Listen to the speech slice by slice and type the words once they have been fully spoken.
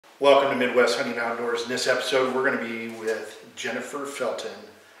Welcome to Midwest Hunting Outdoors. In this episode, we're going to be with Jennifer Felton,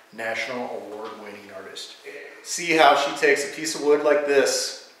 National Award-winning artist. See how she takes a piece of wood like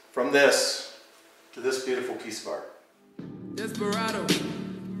this, from this, to this beautiful piece of art. Desperado,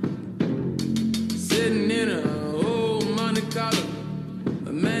 sitting in a old Monte Carlo,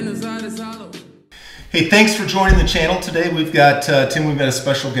 a man whose heart is hollow. Hey, thanks for joining the channel today. We've got, Tim, we've got a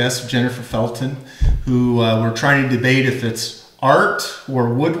special guest, Jennifer Felton, who we're trying to debate if it's art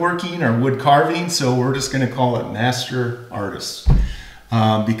or woodworking or wood carving, so we're just going to call it master artist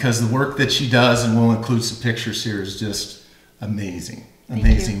because the work that she does, and we'll include some pictures here, is just amazing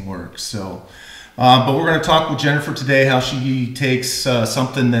work. So but we're going to talk with Jennifer today how she takes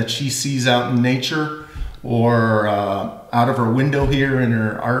something that she sees out in nature or out of her window here in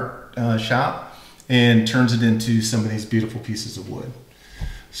her art shop and turns it into some of these beautiful pieces of wood.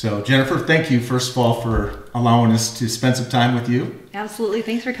 So Jennifer, thank you first of all for allowing us to spend some time with you. Absolutely.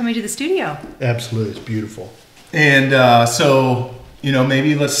 Thanks for coming to the studio. Absolutely. It's beautiful. And so, you know,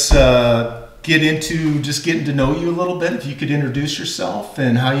 maybe let's get into just getting to know you a little bit. If you could introduce yourself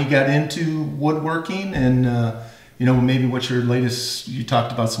and how you got into woodworking and, you know, maybe what's your latest, you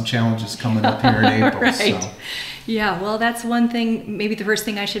talked about some challenges coming up here in April. Right. So. Yeah, well, that's one thing. Maybe the first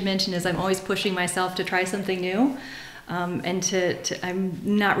thing I should mention is I'm always pushing myself to try something new. And I'm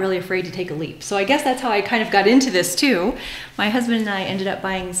not really afraid to take a leap. So I guess that's how I kind of got into this too. My husband and I ended up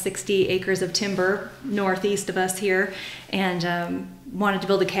buying 60 acres of timber northeast of us here and wanted to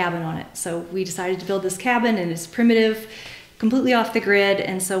build a cabin on it. So we decided to build this cabin, and it's primitive, completely off the grid,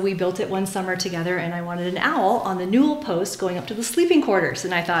 and so we built it one summer together, and I wanted an owl on the newel post going up to the sleeping quarters.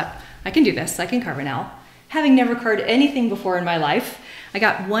 And I thought, I can do this, I can carve an owl. Having never carved anything before in my life, I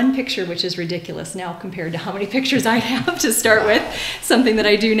got one picture, which is ridiculous now compared to how many pictures I have to start with, something that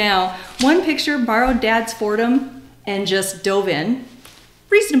I do now. One picture, borrowed Dad's Fordham and just dove in,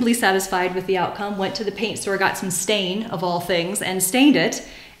 reasonably satisfied with the outcome, went to the paint store, got some stain of all things and stained it,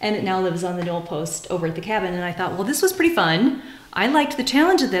 and it now lives on the newel post over at the cabin. And I thought, well, this was pretty fun. I liked the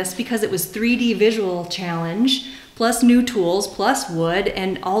challenge of this because it was 3D visual challenge, plus new tools, plus wood,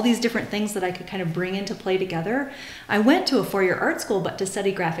 and all these different things that I could kind of bring into play together. I went to a four-year art school, but to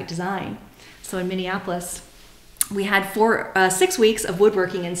study graphic design. So in Minneapolis, we had 6 weeks of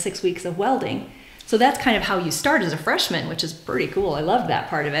woodworking and 6 weeks of welding. So that's kind of how you start as a freshman, which is pretty cool. I loved that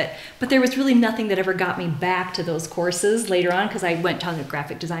part of it. But there was really nothing that ever got me back to those courses later on because I went on the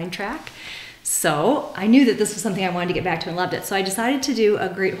graphic design track. So I knew that this was something I wanted to get back to and loved it. So I decided to do a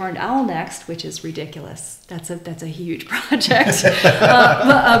great horned owl next, which is ridiculous. That's a huge project,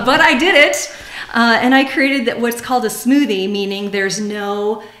 but I did it. And I created what's called a smoothie, meaning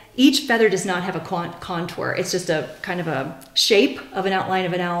each feather does not have a contour. It's just a kind of a shape of an outline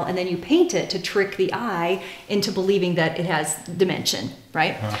of an owl, and then you paint it to trick the eye into believing that it has dimension,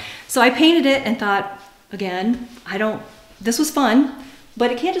 right? Huh. So I painted it and thought, again, this was fun. But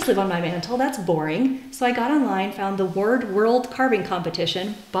it can't just live on my mantle, that's boring. So I got online, found the World Carving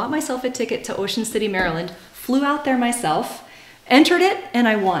Competition, bought myself a ticket to Ocean City, Maryland, flew out there myself, entered it, and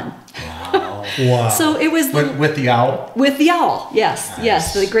I won. Wow. Wow. So it was with the owl? With the owl, yes, nice.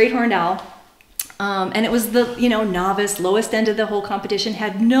 Yes, the great horned owl. And it was the novice, lowest end of the whole competition,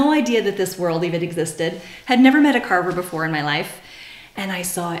 had no idea that this world even existed, had never met a carver before in my life. And I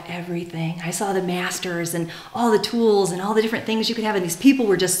saw everything. I saw the masters and all the tools and all the different things you could have. And these people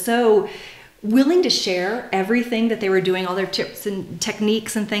were just so willing to share everything that they were doing, all their tips and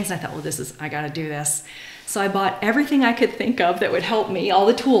techniques and things. And I thought, well, I got to do this. So I bought everything I could think of that would help me, all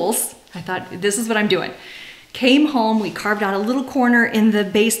the tools. I thought, this is what I'm doing. Came home, we carved out a little corner in the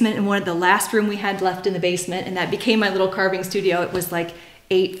basement in one of the last room we had left in the basement. And that became my little carving studio. It was like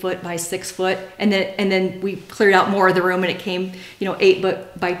 8 foot by 6 foot, and then we cleared out more of the room, and it came 8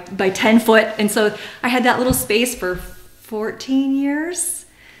 foot by 10 foot, and so I had that little space for 14 years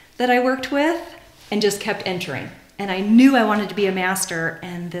that I worked with, and just kept entering. And I knew I wanted to be a master,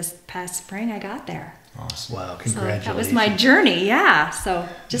 and this past spring I got there. Awesome! Wow, congratulations! So that was my journey, yeah. So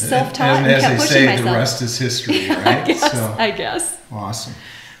just self-taught and kept pushing myself. The rest is history, right? I guess. Awesome.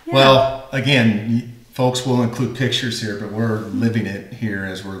 Yeah. Well, again. Folks, will include pictures here, but we're living it here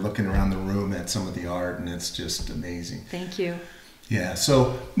as we're looking around the room at some of the art, and it's just amazing. Thank you. Yeah,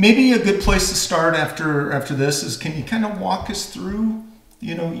 so maybe a good place to start after this is, can you kind of walk us through,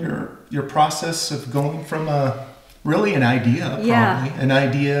 your process of going from an idea, probably, an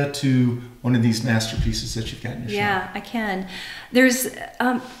idea to one of these masterpieces that you've got in your shop? Yeah, I can. There's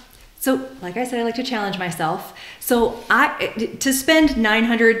So, like I said, I like to challenge myself. So to spend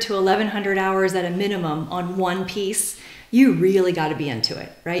 900 to 1,100 hours at a minimum on one piece, you really got to be into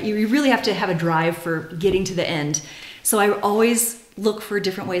it, right? You really have to have a drive for getting to the end. So I always look for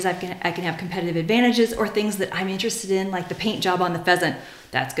different ways I can have competitive advantages, or things that I'm interested in, like the paint job on the pheasant.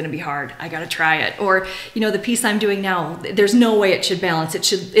 That's going to be hard. I got to try it. Or, the piece I'm doing now, there's no way it should balance.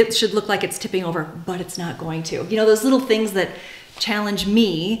 It should look like it's tipping over, but it's not going to. Those little things that challenge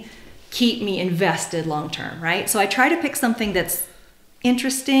me, keep me invested long term, right? So I try to pick something that's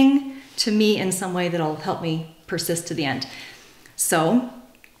interesting to me in some way that'll help me persist to the end. So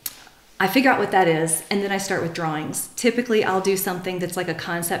I figure out what that is, and then I start with drawings. Typically, I'll do something that's like a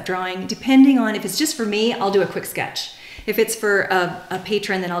concept drawing. Depending on if it's just for me, I'll do a quick sketch. If it's for a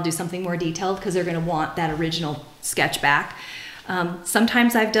patron, then I'll do something more detailed because they're going to want that original sketch back.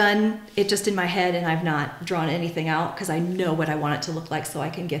 Sometimes I've done it just in my head and I've not drawn anything out because I know what I want it to look like, so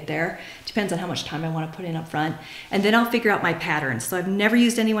I can get there. Depends on how much time I want to put in up front. And then I'll figure out my patterns. So I've never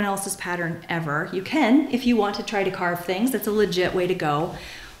used anyone else's pattern ever. You can if you want to try to carve things. That's a legit way to go.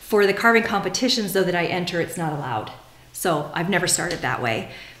 For the carving competitions, though, that I enter, it's not allowed. So I've never started that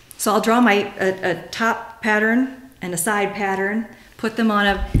way. So I'll draw a top pattern and a side pattern, put them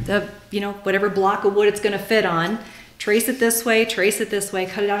on whatever block of wood it's going to fit on, trace it this way,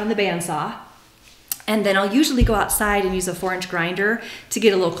 cut it out on the bandsaw. And then I'll usually go outside and use a 4-inch grinder to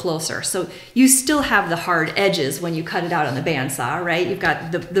get a little closer. So you still have the hard edges when you cut it out on the bandsaw, right? You've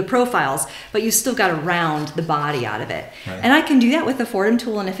got the profiles, but you still got to round the body out of it. Right. And I can do that with the Fordham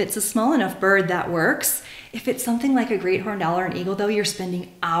tool, and if it's a small enough bird, that works. If it's something like a great horned owl or an eagle, though, you're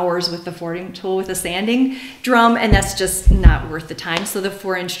spending hours with the Fordham tool with a sanding drum, and that's just not worth the time. So the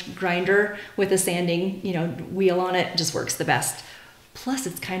 4-inch grinder with a sanding, wheel on it just works the best. Plus,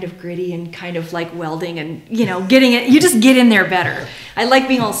 it's kind of gritty and kind of like welding and, getting it, you just get in there better. I like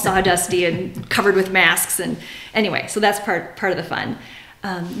being all sawdusty and covered with masks. And anyway, so that's part of the fun.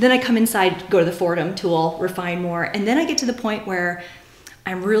 Then I come inside, go to the Fordham tool, refine more. And then I get to the point where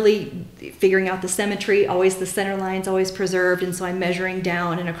I'm really figuring out the symmetry, always the center line's always preserved. And so I'm measuring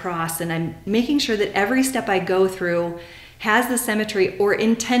down and across, and I'm making sure that every step I go through has the symmetry or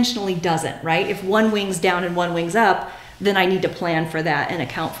intentionally doesn't, right? If one wing's down and one wing's up, then I need to plan for that and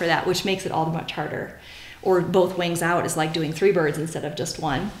account for that, which makes it all much harder. Or both wings out is like doing 3 birds instead of just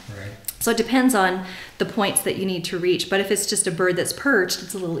one. Right. So it depends on the points that you need to reach. But if it's just a bird that's perched,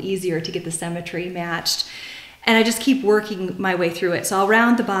 it's a little easier to get the symmetry matched. And I just keep working my way through it. So I'll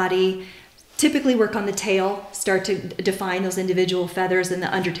round the body, typically work on the tail, start to define those individual feathers and the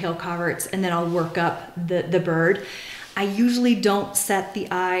undertail coverts, and then I'll work up the bird. I usually don't set the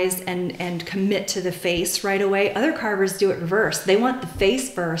eyes and commit to the face right away. Other carvers do it reverse. They want the face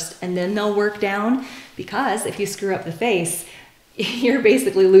first and then they'll work down, because if you screw up the face, you're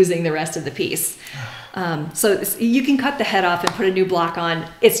basically losing the rest of the piece. So you can cut the head off and put a new block on.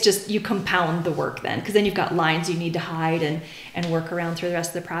 It's just you compound the work then, because then you've got lines you need to hide and work around through the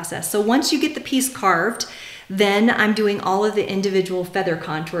rest of the process. So once you get the piece carved, then I'm doing all of the individual feather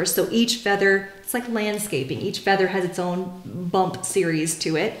contours. So each feather, it's like landscaping. Each feather has its own bump series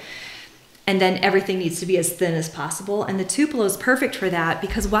to it. And then everything needs to be as thin as possible. And the Tupelo is perfect for that,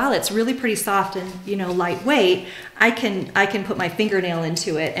 because while it's really pretty soft and lightweight, I can put my fingernail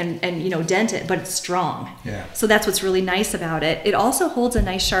into it and dent it, but it's strong. Yeah. So that's what's really nice about it. It also holds a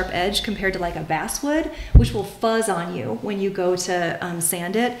nice sharp edge compared to like a basswood, which will fuzz on you when you go to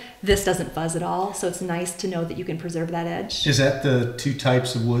sand it. This doesn't fuzz at all, so it's nice to know that you can preserve that edge. Is that the 2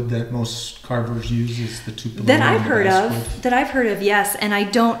 types of wood that most carvers use? Is the Tupelo that I've heard of? That I've heard of, yes. And I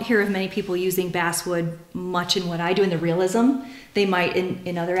don't hear of many people using basswood much in what I do in the realism. They might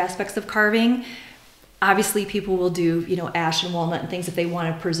in other aspects of carving. Obviously, people will do ash and walnut and things if they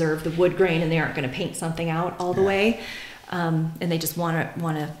want to preserve the wood grain and they aren't going to paint something out all the way. And they just want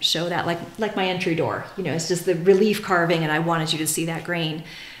to show that, like my entry door. It's just the relief carving, and I wanted you to see that grain.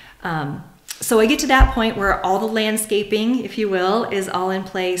 So I get to that point where all the landscaping, if you will, is all in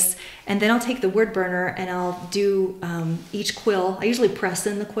place, and then I'll take the wood burner and I'll do each quill. I usually press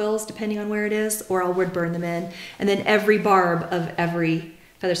in the quills depending on where it is, or I'll wood burn them in, and then every barb of every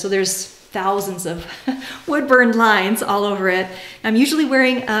feather. So there's thousands of wood burned lines all over it. I'm usually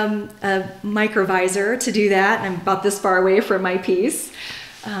wearing a microvisor to do that, and I'm about this far away from my piece.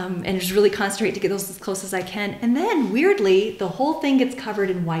 And just really concentrate to get those as close as I can. And then weirdly, the whole thing gets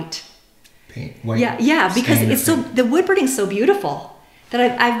covered in white. Paint, white. Yeah, because it's the wood burning's so beautiful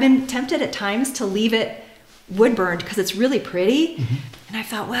that I've been tempted at times to leave it wood burned because it's really pretty. Mm-hmm. And I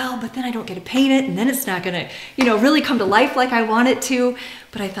thought, well, but then I don't get to paint it, and then it's not gonna, really come to life like I want it to.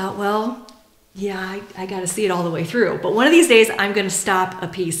 But I thought, well, yeah, I got to see it all the way through. But one of these days, I'm going to stop a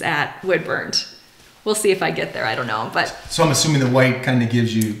piece at wood burned. We'll see if I get there. I don't know, but so I'm assuming the white kind of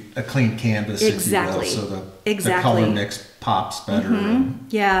gives you a clean canvas. Exactly. If you will, so the color mix pops better.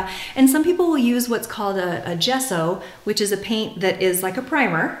 Yeah, and some people will use what's called a gesso, which is a paint that is like a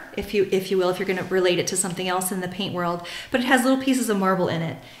primer, if you will, if you're going to relate it to something else in the paint world. But it has little pieces of marble in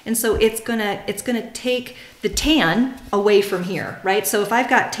it, and so it's gonna take the tan away from here, right? So if I've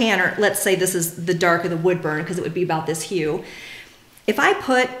got tan, or let's say this is the dark of the wood burn, because it would be about this hue. If I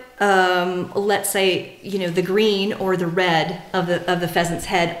put let's say, you know, the green or the red of the pheasant's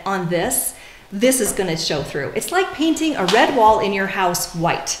head on this is going to show through. It's like painting a red wall in your house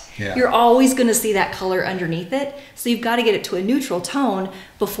white. Yeah. You're always going to see that color underneath it. So you've got to get it to a neutral tone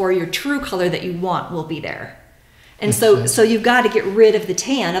before your true color that you want will be there. And so you've got to get rid of the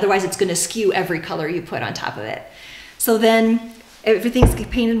tan, otherwise it's going to skew every color you put on top of it. So then everything's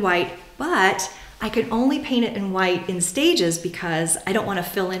painted white, but I can only paint it in white in stages because I don't want to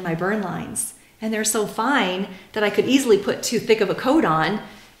fill in my burn lines. And they're so fine that I could easily put too thick of a coat on,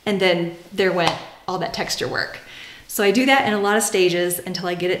 and then there went all that texture work. So I do that in a lot of stages until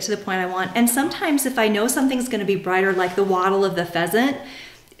I get it to the point I want. And sometimes if I know something's going to be brighter, like the wattle of the pheasant,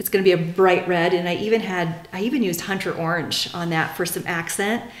 it's going to be a bright red. And I even used hunter orange on that for some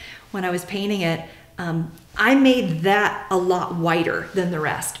accent when I was painting it. I made that a lot whiter than the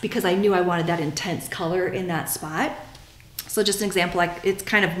rest because I knew I wanted that intense color in that spot. So just an example, like it's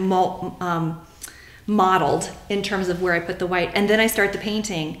kind of modeled in terms of where I put the white, and then I start the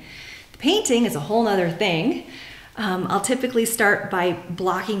painting. The painting is a whole other thing. I'll typically start by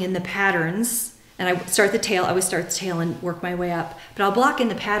blocking in the patterns, and I start the tail. I always start the tail and work my way up, but I'll block in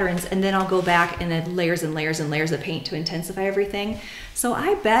the patterns, and then I'll go back and add layers and layers and layers of paint to intensify everything. So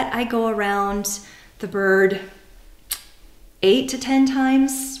I bet I go around the bird 8 to 10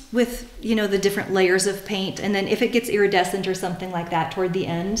 times with, you know, the different layers of paint, and then if it gets iridescent or something like that toward the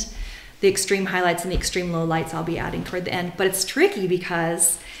end, the extreme highlights and the extreme low lights I'll be adding toward the end. But it's tricky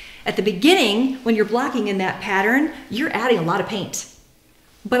because at the beginning, when you're blocking in that pattern, you're adding a lot of paint.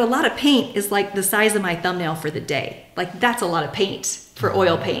 But a lot of paint is like the size of my thumbnail for the day. Like that's a lot of paint for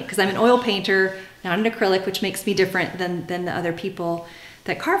oil paint, because I'm an oil painter, not an acrylic, which makes me different than the other people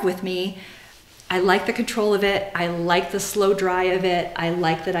that carve with me. I like the control of it. I like the slow dry of it. I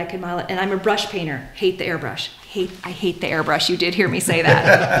like that I can model it. And I'm a brush painter. Hate the airbrush. I hate the airbrush. You did hear me say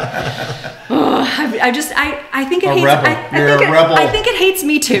that. I think it hates. I think it hates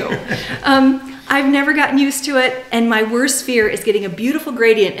me too. I've never gotten used to it, and my worst fear is getting a beautiful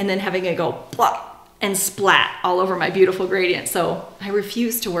gradient and then having it go plop and splat all over my beautiful gradient. So I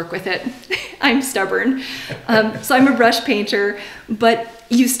refuse to work with it. I'm stubborn. So I'm a brush painter, but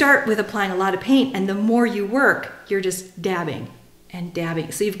you start with applying a lot of paint, and the more you work, you're just dabbing and dabbing.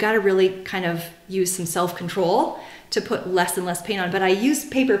 So you've got to really kind of use some self-control to put less and less paint on. But I use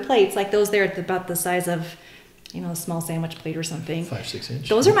paper plates like those there at about the size of, you know, a small sandwich plate or something. 5-6 inch.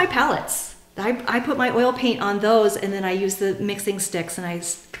 Those are my palettes. I put my oil paint on those, and then I use the mixing sticks,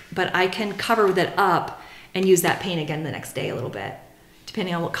 but I can cover that up and use that paint again the next day a little bit,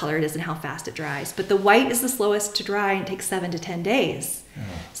 depending on what color it is and how fast it dries. But the white is the slowest to dry and takes 7 to 10 days. Oh.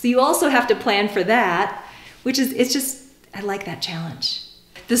 So you also have to plan for that, which is, it's just, I like that challenge.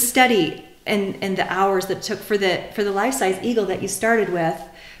 The study and the hours that it took for the life-size eagle that you started with,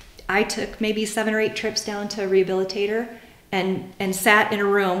 I took maybe 7 or 8 trips down to a rehabilitator and sat in a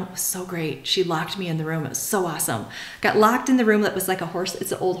room. It was so great. She locked me in the room. It was so awesome. Got locked in the room that was like a horse.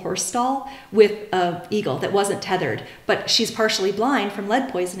 It's an old horse stall with an eagle that wasn't tethered, but she's partially blind from lead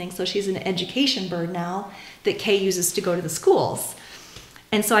poisoning, so she's an education bird now that Kay uses to go to the schools.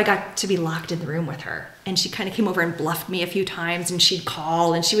 And so I got to be locked in the room with her, and she kind of came over and bluffed me a few times, and she'd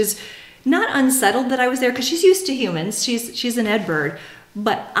call, and she was not unsettled that I was there because she's used to humans. She's an ed bird,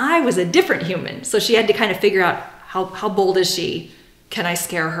 but I was a different human, so she had to kind of figure out how bold is she? Can I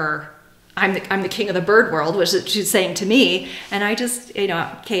scare her? I'm the king of the bird world, which she's saying to me, and I just, you know,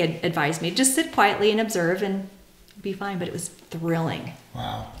 Kay advised me just sit quietly and observe and be fine. But it was thrilling.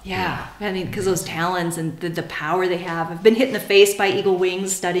 Wow. Yeah. I mean, because those talons and the power they have. I've been hit in the face by eagle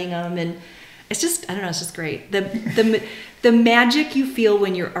wings studying them, and it's just, I don't know, it's just great. The magic you feel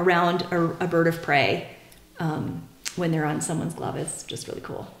when you're around a bird of prey, when they're on someone's glove, is just really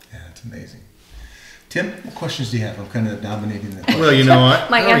cool. Yeah, it's amazing. Tim, what questions do you have? I'm kind of dominating the questions. Well, you know what?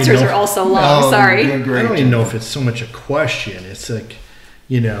 My answers are all so long, sorry. You're doing great, I don't even know if it's so much a question. It's like,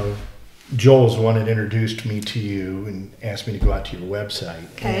 you know, Joel's one that introduced me to you and asked me to go out to your website.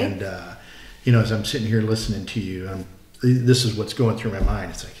 Okay. And, you know, as I'm sitting here listening to you, this is what's going through my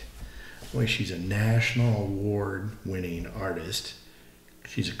mind. It's like, boy, she's a national award winning artist.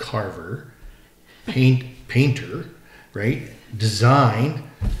 She's a carver, painter, right? Design,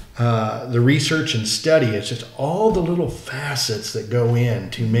 the research and study. It's just all the little facets that go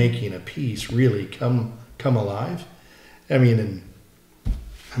into making a piece really come alive. I mean,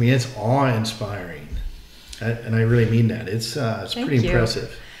 it's awe-inspiring, and I really mean that. It's pretty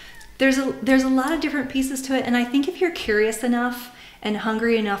impressive. There's a lot of different pieces to it, and I think if you're curious enough and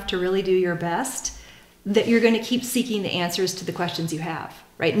hungry enough to really do your best, that you're going to keep seeking the answers to the questions you have.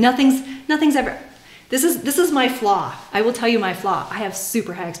 Right? Nothing's ever. This is my flaw. I will tell you my flaw. I have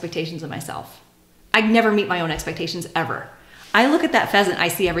super high expectations of myself. I never meet my own expectations ever. I look at that pheasant, I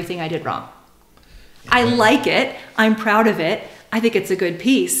see everything I did wrong. I like it. I'm proud of it. I think it's a good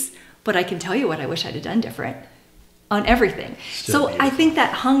piece, but I can tell you what I wish I'd have done different on everything. So I think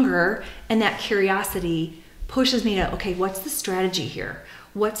that hunger and that curiosity pushes me to, okay, what's the strategy here?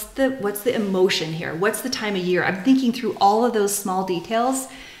 What's the emotion here? What's the time of year? I'm thinking through all of those small details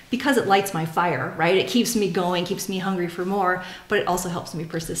because it lights my fire, right? It keeps me going, keeps me hungry for more, but it also helps me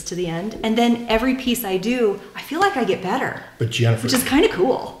persist to the end. And then every piece I do, I feel like I get better. But Jennifer, which is kind of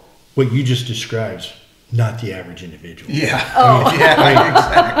cool. What you just describes not the average individual. Yeah. Oh.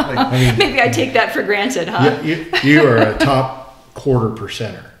 Exactly. Maybe I take that for granted, huh? You are a top quarter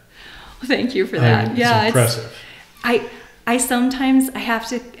percenter. Thank you for that. It's impressive. I sometimes I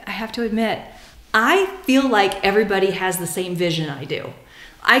have to admit, I feel like everybody has the same vision I do.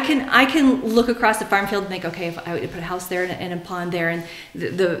 I can look across the farm field and think, okay, if I would put a house there and a pond there, and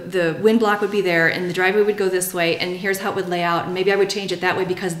the wind block would be there, and the driveway would go this way, and here's how it would lay out, and maybe I would change it that way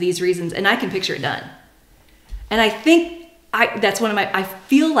because of these reasons, and I can picture it done. And I think that's one of I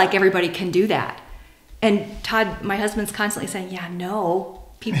feel like everybody can do that. And Todd, my husband's constantly saying, yeah, no,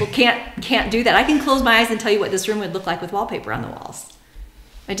 people can't do that. I can close my eyes and tell you what this room would look like with wallpaper on the walls.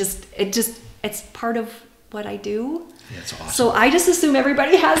 It's part of what I do. Yeah, it's awesome. So I just assume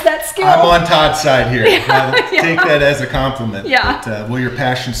everybody has that skill. I'm on Todd's side here. Take that as a compliment. Yeah. But, well, your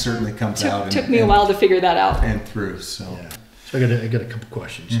passion certainly comes out. Took me a while to figure that out. And through. So, So I got a couple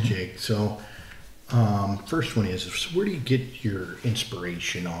questions, Jake. So, first one is, where do you get your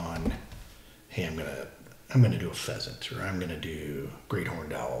inspiration on? Hey, I'm gonna do a pheasant, or I'm gonna do great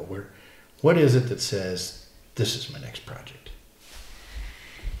horned owl. What is it that says this is my next project?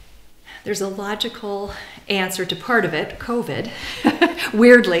 There's a logical answer to part of it, COVID,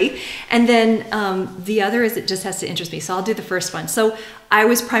 weirdly. And then the other is it just has to interest me. So I'll do the first one. So I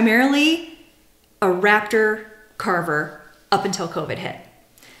was primarily a raptor carver up until COVID hit.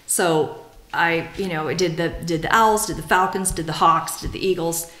 So I did the owls, did the falcons, did the hawks, did the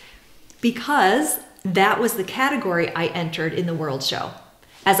eagles, because that was the category I entered in the World Show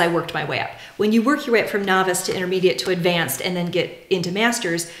as I worked my way up. When you work your way up from novice to intermediate to advanced and then get into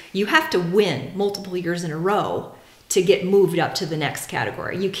masters, you have to win multiple years in a row to get moved up to the next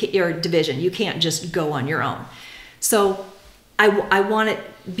category. Your division. You can't just go on your own. So I want it,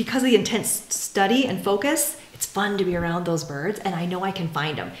 because of the intense study and focus, it's fun to be around those birds, and I know I can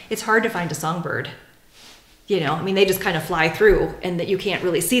find them. It's hard to find a songbird. They just kind of fly through and that you can't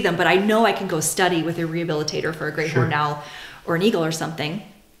really see them, but I know I can go study with a rehabilitator for a great horned owl or an eagle or something.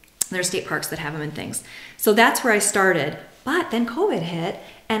 There's state parks that have them and things. So that's where I started. But then COVID hit,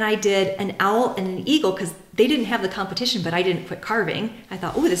 and I did an owl and an eagle because they didn't have the competition, but I didn't quit carving. I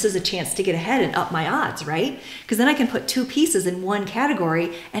thought, oh, this is a chance to get ahead and up my odds, right? Because then I can put two pieces in one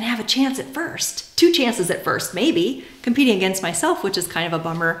category and have a chance at first. Two chances at first, maybe, competing against myself, which is kind of a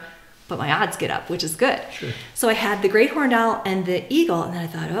bummer, but my odds get up, which is good. Sure. So I had the great horned owl and the eagle, and then I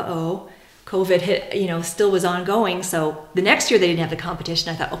thought, uh-oh. COVID hit, still was ongoing. So the next year they didn't have the competition.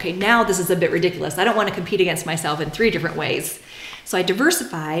 I thought, okay, now this is a bit ridiculous. I don't want to compete against myself in 3 different ways. So I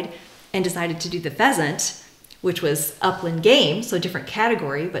diversified and decided to do the pheasant, which was upland game, so a different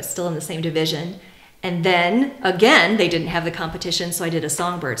category, but still in the same division. And then again, they didn't have the competition, so I did a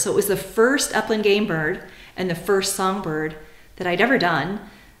songbird. So it was the first upland game bird and the first songbird that I'd ever done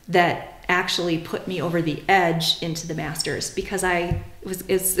that actually put me over the edge into the masters, because it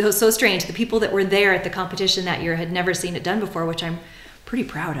was so strange. The people that were there at the competition that year had never seen it done before, which I'm pretty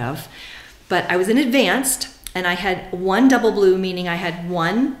proud of. But I was in advanced, and I had 1 double blue, meaning I had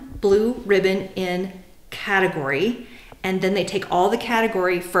 1 blue ribbon in category, and then they take all the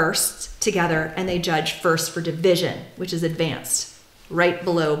category firsts together and they judge first for division, which is advanced, right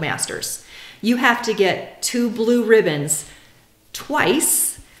below masters. You have to get 2 blue ribbons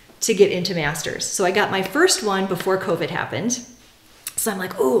twice to get into masters. So I got my first one before COVID happened. So I'm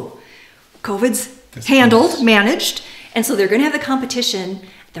like, oh, COVID's handled, managed. And so they're gonna have the competition.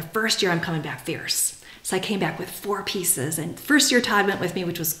 The first year I'm coming back fierce. So I came back with 4 pieces. And first year Todd went with me,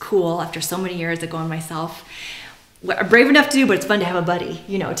 which was cool after so many years of going myself. I'm brave enough to do, but it's fun to have a buddy,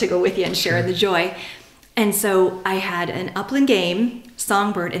 to go with you and share the joy. And so I had an upland game,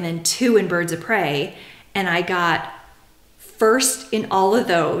 songbird, and then 2 in birds of prey. And I got first in all of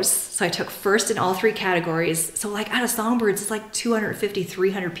those. So I took first in all 3 categories. So like out of songbirds, it's like 250,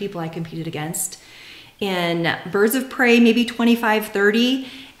 300 people I competed against. In birds of prey, maybe 25, 30,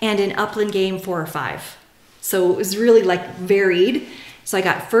 and in upland game, 4 or 5. So it was really like varied. So I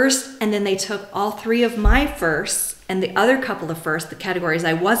got first, and then they took all 3 of my firsts and the other couple of firsts, the categories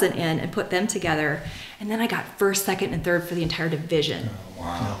I wasn't in, and put them together. And then I got first, second, and third for the entire division. Oh,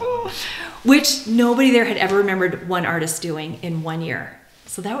 wow. Which nobody there had ever remembered one artist doing in 1 year.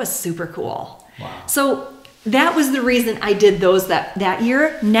 So that was super cool. Wow. So that was the reason I did those that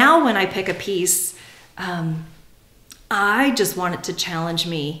year. Now when I pick a piece, I just want it to challenge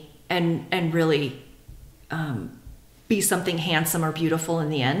me and really be something handsome or beautiful in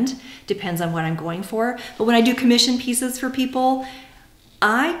the end. Depends on what I'm going for. But when I do commission pieces for people,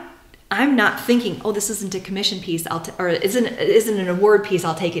 I'm not thinking, oh, this isn't a commission piece, or isn't an award piece,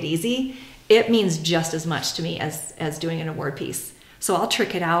 I'll take it easy. It means just as much to me as doing an award piece. So I'll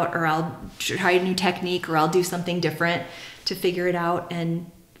trick it out, or I'll try a new technique, or I'll do something different to figure it out.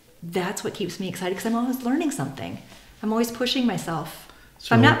 And that's what keeps me excited, because I'm always learning something. I'm always pushing myself.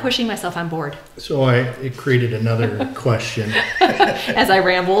 If I'm not pushing myself, I'm bored. So it created another question. As I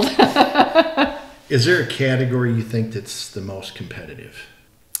rambled. Is there a category you think that's the most competitive?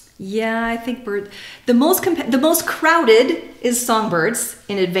 Yeah, I think the most crowded is songbirds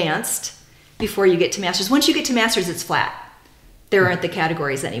in advanced before you get to masters. Once you get to masters, it's flat. There aren't the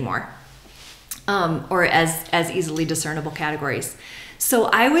categories anymore, or as easily discernible categories. So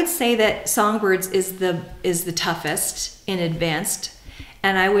I would say that songbirds is the toughest in advanced,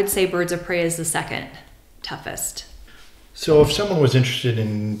 and I would say birds of prey is the second toughest. So if someone was interested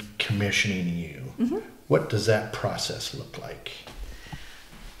in commissioning you, what does that process look like?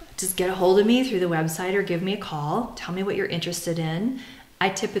 Just get a hold of me through the website or give me a call. Tell me what you're interested in. I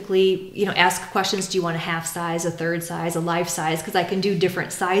typically, ask questions. Do you want a half size, a third size, a life size? Because I can do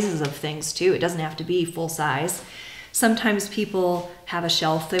different sizes of things too. It doesn't have to be full size. Sometimes people have a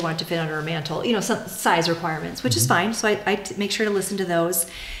shelf. They want it to fit under a mantle. Some size requirements, which is fine. So I make sure to listen to those.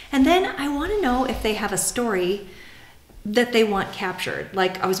 And then I want to know if they have a story that they want captured.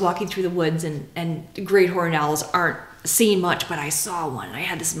 Like I was walking through the woods and great horned owls aren't seen much, but I saw one. And I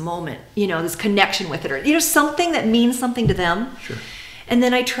had this moment, this connection with it, or something that means something to them. Sure. And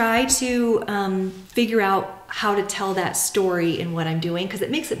then I try to figure out how to tell that story in what I'm doing, because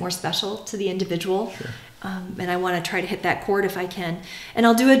it makes it more special to the individual. Sure. And I want to try to hit that chord if I can. And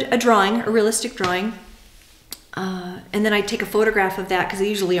I'll do a drawing, a realistic drawing. And then I take a photograph of that, because they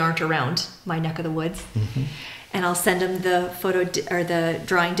usually aren't around my neck of the woods. And I'll send them the photo or the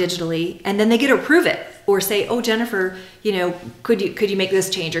drawing digitally, and then they get to approve it or say, "Oh, Jennifer, could you make this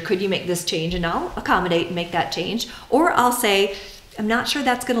change, or could you make this change?" And I'll accommodate and make that change. Or I'll say, "I'm not sure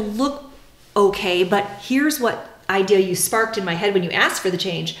that's going to look okay, but here's what idea you sparked in my head when you asked for the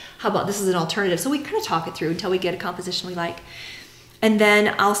change. How about this is an alternative?" So we kind of talk it through until we get a composition we like, and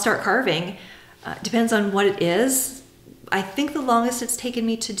then I'll start carving. Depends on what it is. I think the longest it's taken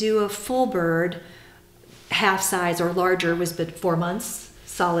me to do a full bird, half size or larger, was 4 months,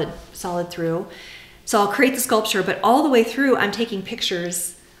 solid through. So I'll create the sculpture, but all the way through I'm taking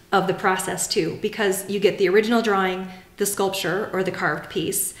pictures of the process too, because you get the original drawing, the sculpture or the carved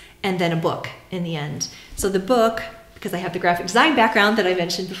piece, and then a book in the end. So the book, because I have the graphic design background that I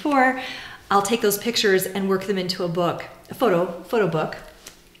mentioned before, I'll take those pictures and work them into a book, a photo book.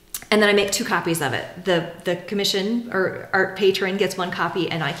 And then I make 2 copies of it. The commission or art patron gets 1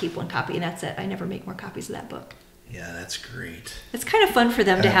 copy, and I keep 1 copy, and that's it. I never make more copies of that book. Yeah, that's great. It's kind of fun for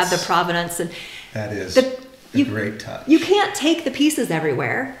them to have the provenance. And that is a great touch. You can't take the pieces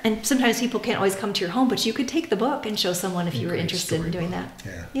everywhere, and sometimes people can't always come to your home, but you could take the book and show someone if you were interested in doing that.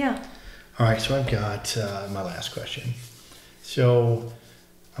 Yeah. All right, so I've got my last question. So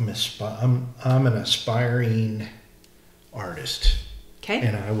I'm an aspiring artist. Okay.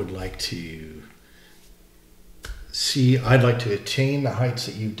 And I would like to I'd like to attain the heights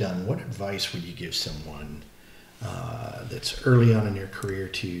that you've done. What advice would you give someone that's early on in your career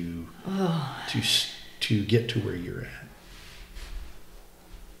to get to where you're at?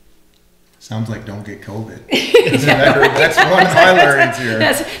 Sounds like don't get COVID. That's one of my learnings here.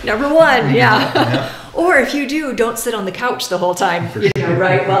 That's number 1, yeah. Or if you do, don't sit on the couch the whole time.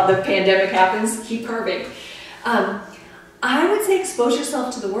 Right? While the pandemic happens, keep carving. I would say expose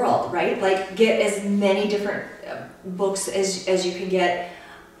yourself to the world, right? Like get as many different books as you can get.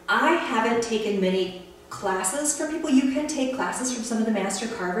 I haven't taken many classes from people. You can take classes from some of the master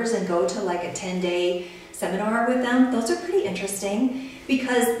carvers and go to like a 10-day seminar with them. Those are pretty interesting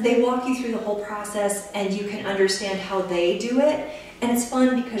because they walk you through the whole process and you can understand how they do it. And it's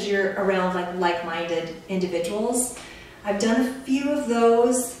fun because you're around like-minded individuals. I've done a few of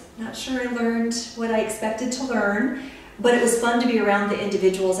those. Not sure I learned what I expected to learn, but it was fun to be around the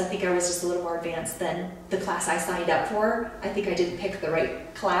individuals. I think I was just a little more advanced than the class I signed up for. I think I didn't pick the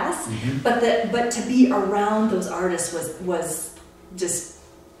right class, but to be around those artists was just,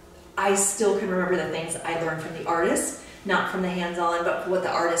 I still can remember the things I learned from the artists, not from the hands-on, but what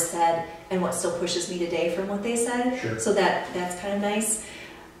the artist said and what still pushes me today from what they said. Sure. So that's kind of nice.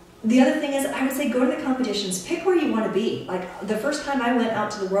 The other thing is, I would say go to the competitions, pick where you want to be. Like the first time I went out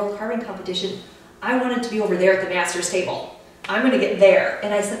to the World Carving Competition, I wanted to be over there at the master's table. I'm going to get there.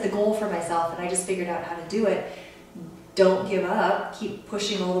 And I set the goal for myself, and I just figured out how to do it. Don't give up, keep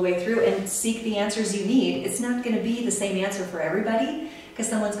pushing all the way through and seek the answers you need. It's not going to be the same answer for everybody, because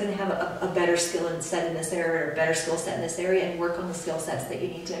someone's going to have a better skill set in this area or a better skill set in this area, and work on the skill sets that you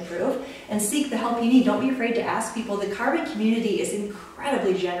need to improve. And seek the help you need. Don't be afraid to ask people. The carving community is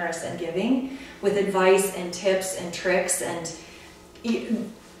incredibly generous and giving with advice and tips and tricks and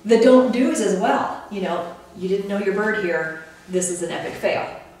the don't do's as well. You know, you didn't know your bird here. This is an epic fail.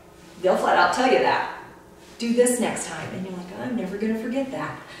 They'll flat out tell you that. Do this next time. And you're like, oh, I'm never going to forget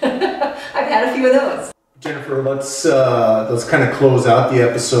that. I've had a few of those. Jennifer, let's kind of close out the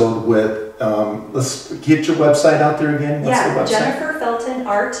episode with, let's get your website out there again. What's the website?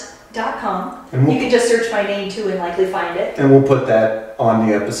 JenniferFeltonArt.com. You can just search my name too and likely find it. And we'll put that on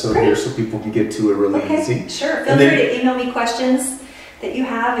the episode here so people can get to it really easy. Sure. Feel free to email me questions that you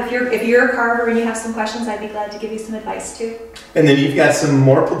have. If you're a carver and you have some questions, I'd be glad to give you some advice too. And then you've got some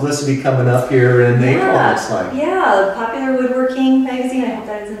more publicity coming up here in April, looks like. Yeah, Popular Woodworking magazine. I hope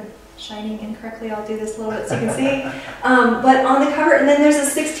that isn't shining incorrectly. I'll do this a little bit so you can see. But on the cover, and then there's a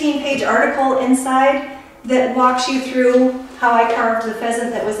 16-page article inside that walks you through how I carved the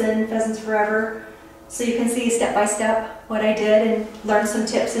pheasant that was in Pheasants Forever. So you can see step by step what I did and learn some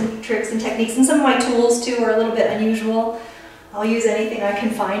tips and tricks and techniques. And some of my tools too are a little bit unusual. I'll use anything I can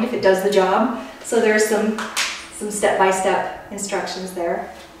find if it does the job. So there's some step-by-step instructions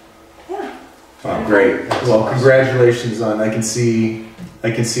there. Yeah. Oh, great. Well, congratulations on. I can see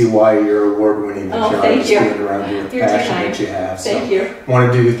why you're award-winning. Thank you. Doing around you with the passion that you have. Thank you.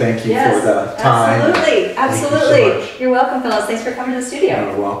 Want to thank you for the time. Absolutely, absolutely. So you're welcome, fellas. Thanks for coming to the studio.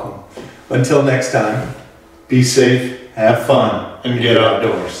 You're welcome. Until next time, be safe, have fun, and get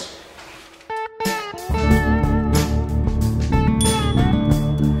outdoors.